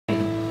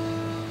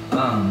1、2、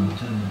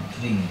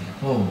3、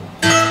4。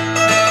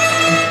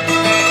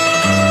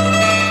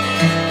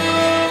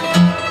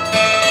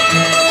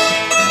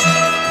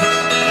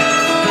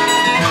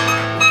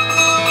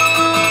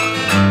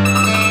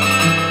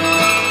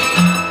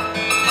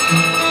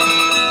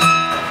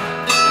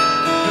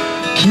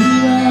君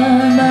は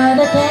まだ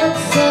たく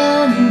さ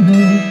んの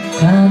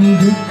紙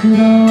袋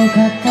を抱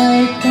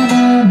えたま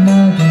ま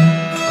で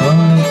この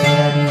手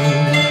紙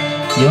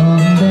読ん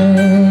で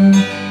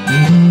い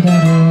るだ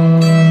ろ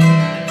う。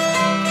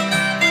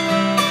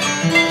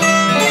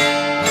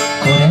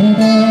これで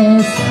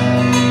最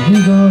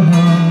後の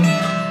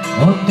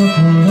男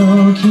の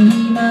気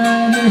ま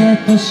ぐれ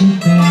とし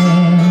て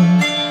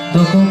ど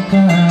こか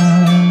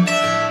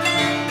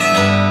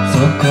そ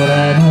こら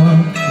の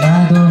窓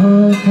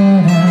か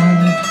ら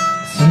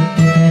捨て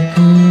てく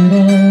れ。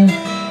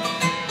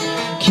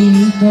君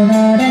とな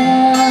ら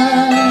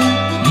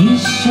一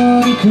緒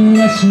に暮ら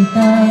した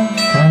かっ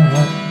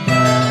た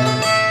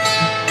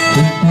二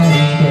人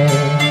で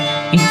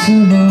いつ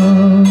も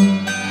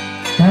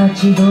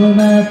立ち止ま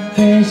って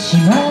し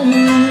まう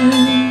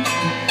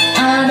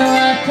あの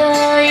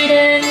赤いレ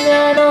ンガ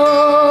の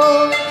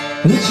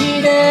うち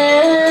で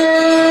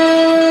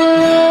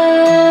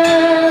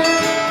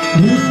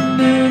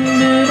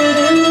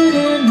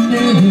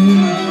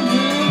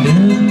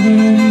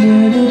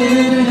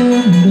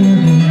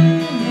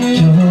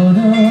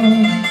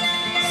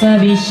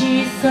寂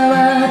しさは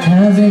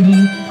風に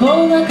ご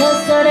まか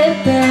され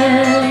て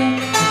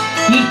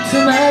いつ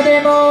ま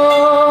でも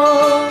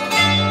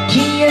消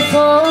えそ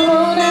う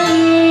もない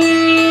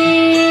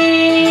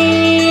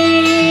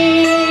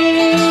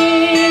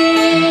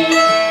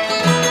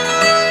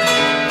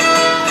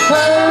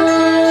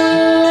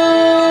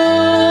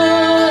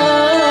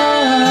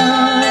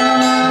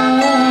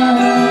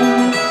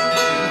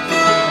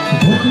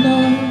僕の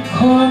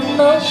ほん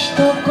の一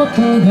言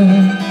が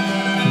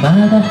ま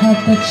だ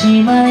20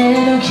歳前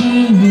の君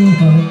を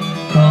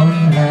こん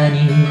なに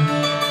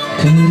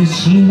苦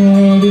しめ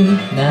る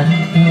なんて。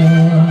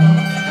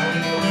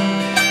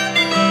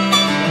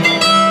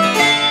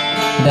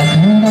だか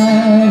ら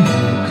行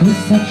く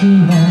先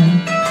は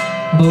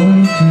僕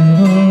の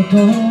友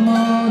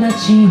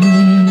達に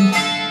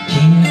聞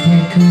いて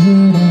く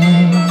れ。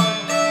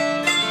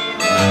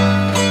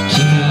君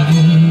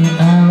に会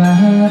わ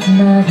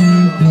ない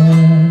で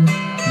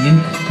行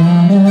くか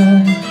ら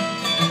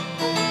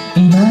今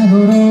頃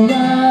は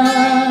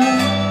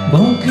僕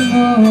も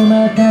ま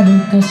た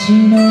昔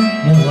のよ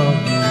う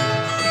に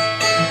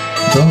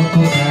どこ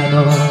かの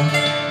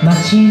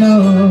街の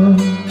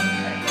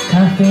カ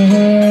フェ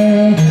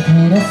でテ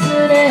ラス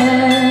で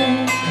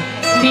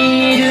ビ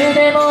ールで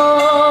も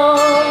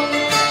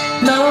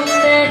飲ん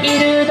でい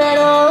るだろ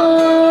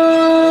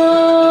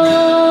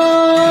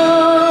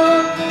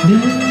う。ルン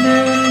ル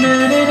ンル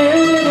ルル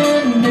ル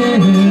ンル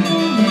ン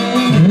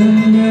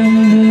ルン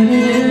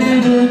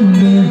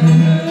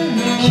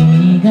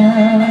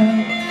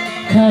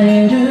帰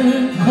る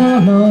頃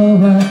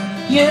は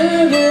夕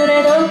暮れ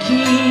時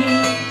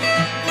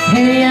部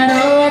屋の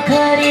明か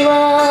りは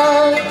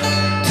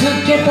つ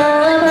けた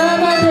ま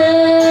まで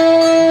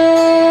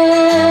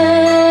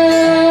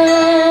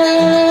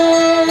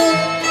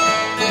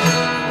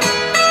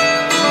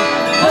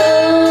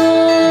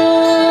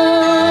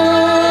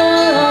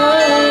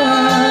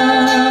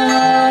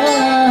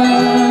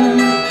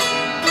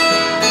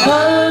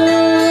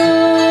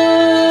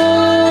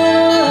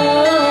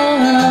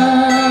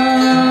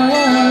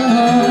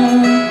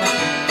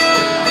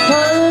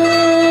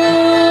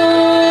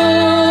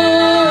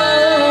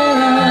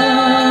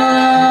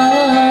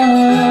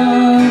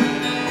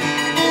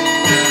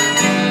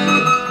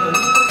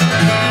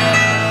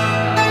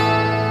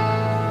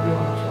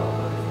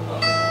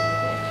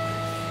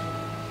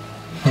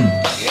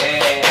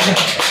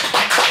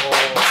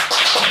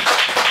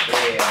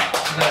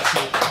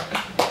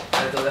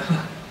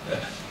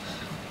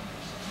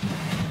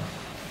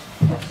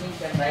しん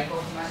ちゃん代行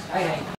しました。